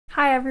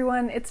Hi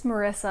everyone, it's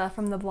Marisa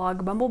from the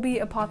blog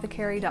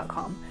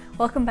bumblebeeapothecary.com.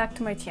 Welcome back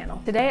to my channel.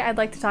 Today I'd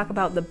like to talk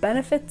about the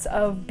benefits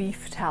of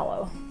beef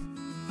tallow.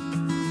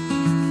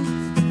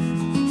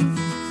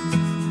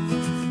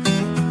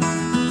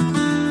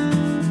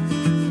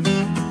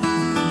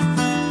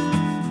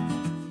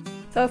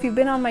 So if you've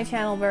been on my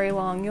channel very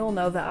long, you'll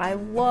know that I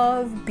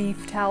love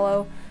beef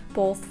tallow,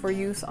 both for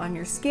use on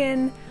your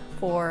skin,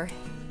 for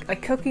a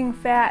cooking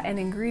fat and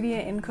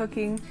ingredient in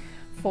cooking,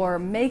 for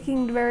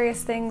making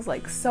various things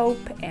like soap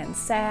and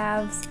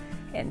salves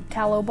and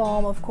tallow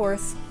balm, of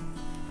course.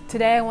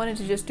 Today I wanted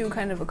to just do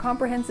kind of a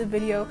comprehensive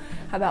video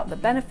about the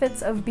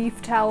benefits of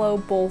beef tallow,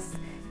 both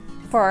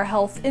for our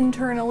health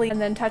internally and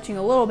then touching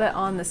a little bit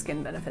on the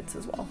skin benefits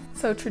as well.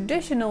 So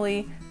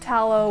traditionally,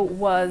 tallow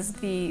was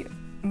the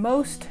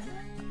most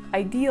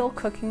ideal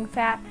cooking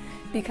fat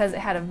because it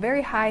had a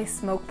very high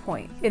smoke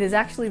point. It is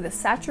actually the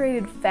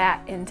saturated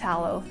fat in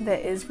tallow that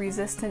is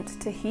resistant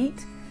to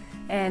heat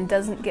and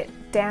doesn't get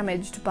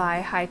damaged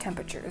by high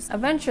temperatures.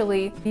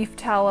 Eventually, beef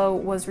tallow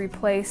was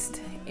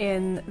replaced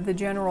in the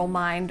general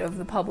mind of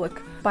the public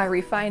by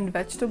refined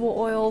vegetable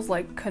oils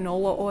like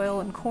canola oil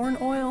and corn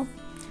oil.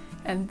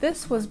 And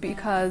this was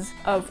because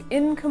of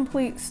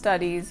incomplete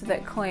studies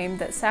that claimed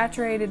that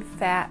saturated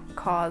fat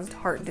caused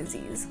heart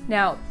disease.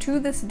 Now, to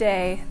this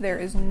day, there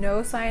is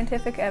no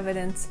scientific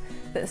evidence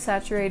that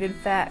saturated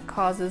fat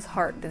causes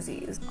heart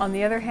disease. On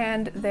the other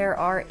hand, there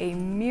are a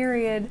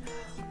myriad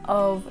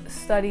of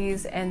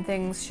studies and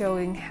things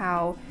showing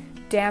how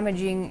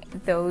damaging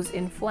those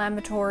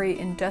inflammatory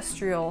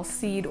industrial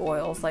seed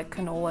oils like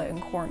canola and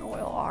corn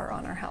oil are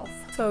on our health.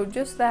 So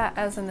just that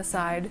as an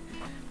aside,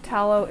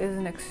 tallow is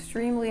an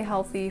extremely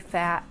healthy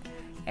fat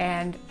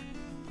and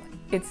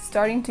it's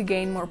starting to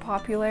gain more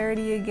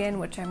popularity again,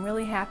 which I'm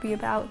really happy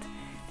about.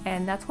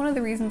 And that's one of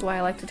the reasons why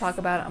I like to talk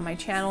about it on my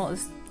channel,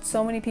 is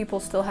so many people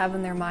still have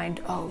in their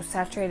mind, oh,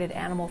 saturated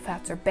animal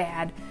fats are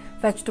bad,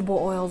 vegetable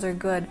oils are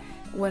good,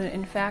 when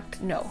in fact,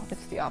 no,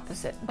 it's the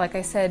opposite. Like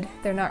I said,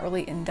 they're not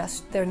really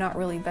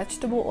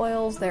vegetable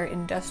oils, they're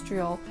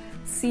industrial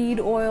seed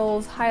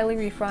oils, highly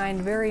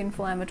refined, very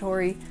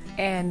inflammatory,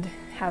 and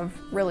have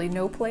really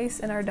no place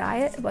in our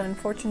diet, but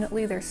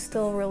unfortunately they're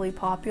still really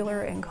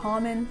popular and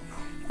common,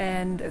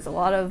 and there's a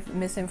lot of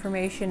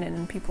misinformation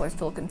and people are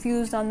still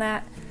confused on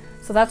that.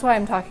 So that's why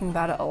I'm talking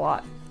about it a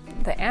lot.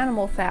 The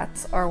animal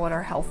fats are what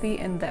are healthy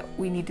and that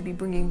we need to be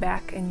bringing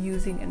back and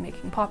using and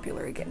making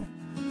popular again.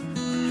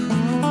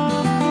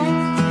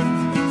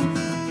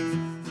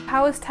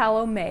 How is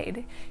tallow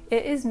made?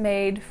 It is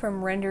made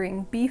from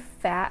rendering beef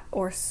fat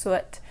or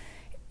soot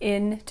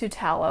into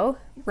tallow.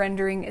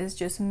 Rendering is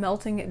just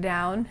melting it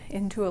down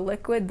into a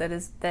liquid that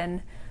is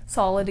then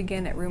solid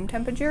again at room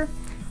temperature.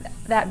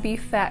 That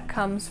beef fat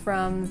comes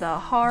from the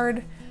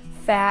hard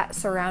fat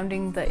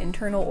surrounding the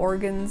internal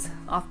organs,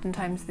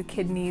 oftentimes the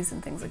kidneys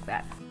and things like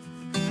that.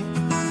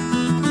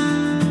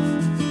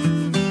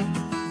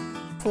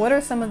 So what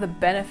are some of the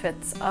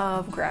benefits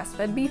of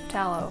grass-fed beef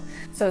tallow?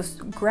 So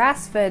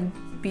grass-fed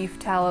beef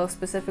tallow,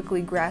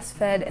 specifically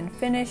grass-fed and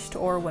finished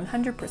or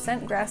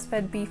 100%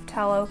 grass-fed beef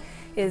tallow,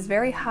 is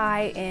very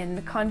high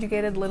in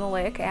conjugated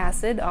linoleic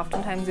acid,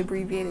 oftentimes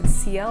abbreviated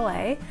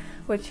CLA,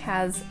 which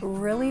has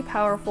really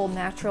powerful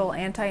natural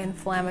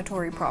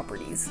anti-inflammatory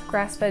properties.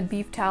 Grass-fed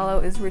beef tallow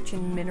is rich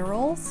in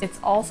minerals. It's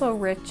also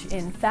rich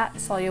in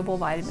fat-soluble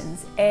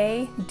vitamins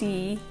A,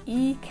 D,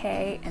 E,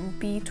 K, and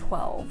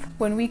B12.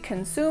 When we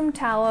consume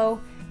tallow,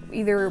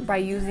 either by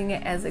using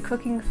it as a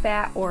cooking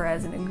fat or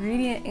as an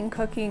ingredient in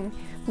cooking,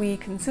 we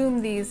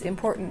consume these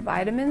important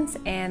vitamins,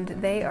 and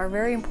they are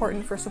very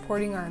important for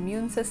supporting our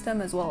immune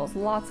system as well as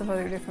lots of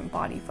other different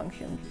body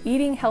functions.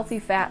 Eating healthy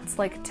fats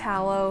like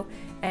tallow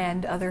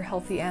and other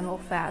healthy animal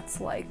fats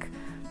like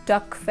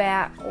duck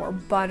fat or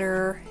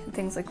butter and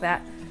things like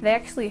that, they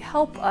actually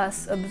help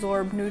us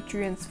absorb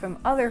nutrients from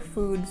other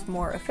foods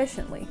more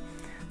efficiently.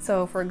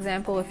 So for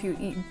example, if you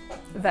eat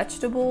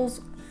vegetables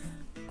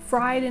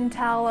fried in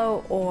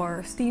tallow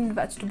or steamed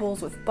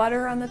vegetables with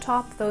butter on the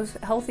top, those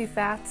healthy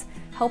fats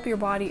help your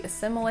body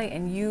assimilate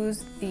and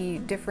use the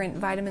different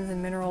vitamins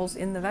and minerals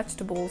in the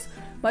vegetables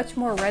much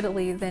more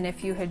readily than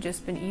if you had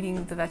just been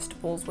eating the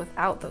vegetables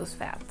without those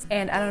fats.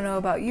 And I don't know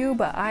about you,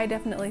 but I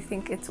definitely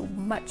think it's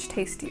much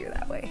tastier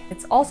that way.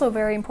 It's also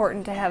very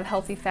important to have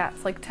healthy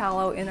fats like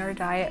tallow in our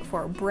diet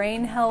for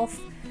brain health,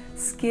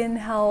 skin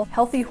health,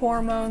 healthy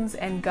hormones,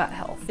 and gut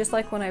health. Just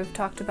like when I've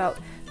talked about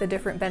the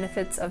different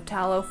benefits of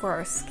tallow for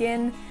our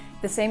skin,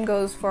 the same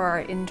goes for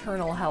our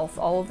internal health.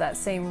 All of that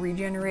same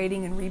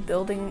regenerating and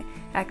rebuilding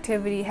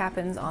activity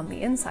happens on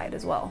the inside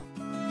as well.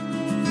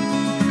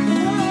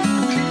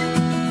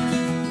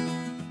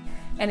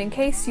 And in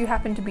case you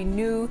happen to be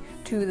new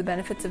to the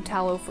benefits of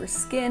tallow for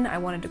skin, I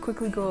wanted to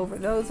quickly go over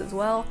those as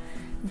well.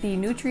 The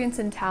nutrients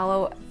in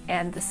tallow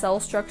and the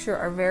cell structure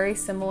are very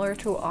similar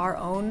to our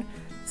own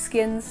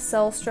skin's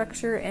cell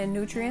structure and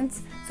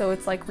nutrients, so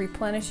it's like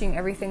replenishing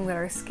everything that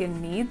our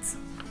skin needs.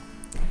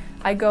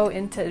 I go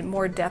into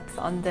more depth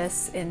on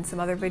this in some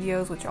other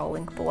videos, which I'll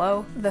link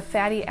below. The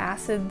fatty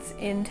acids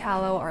in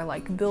tallow are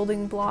like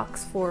building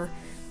blocks for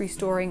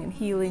restoring and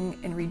healing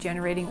and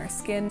regenerating our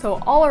skin.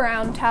 So all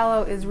around,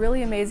 tallow is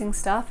really amazing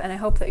stuff, and I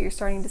hope that you're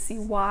starting to see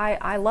why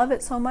I love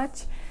it so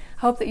much.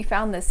 I hope that you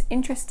found this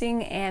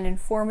interesting and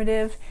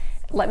informative.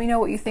 Let me know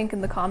what you think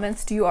in the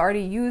comments. Do you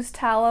already use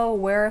tallow?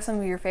 Where are some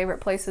of your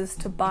favorite places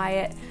to buy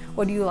it?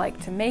 What do you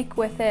like to make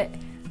with it?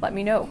 Let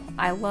me know.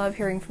 I love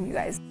hearing from you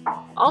guys.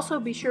 Also,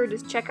 be sure to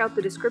check out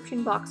the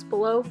description box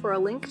below for a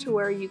link to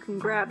where you can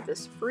grab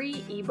this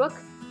free ebook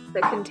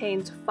that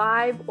contains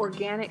 5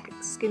 organic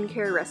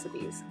skincare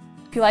recipes.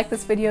 If you like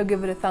this video,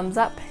 give it a thumbs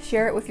up,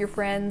 share it with your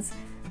friends.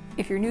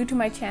 If you're new to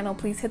my channel,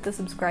 please hit the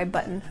subscribe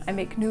button. I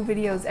make new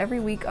videos every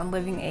week on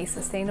living a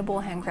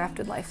sustainable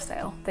handcrafted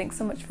lifestyle. Thanks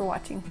so much for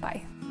watching.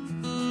 Bye.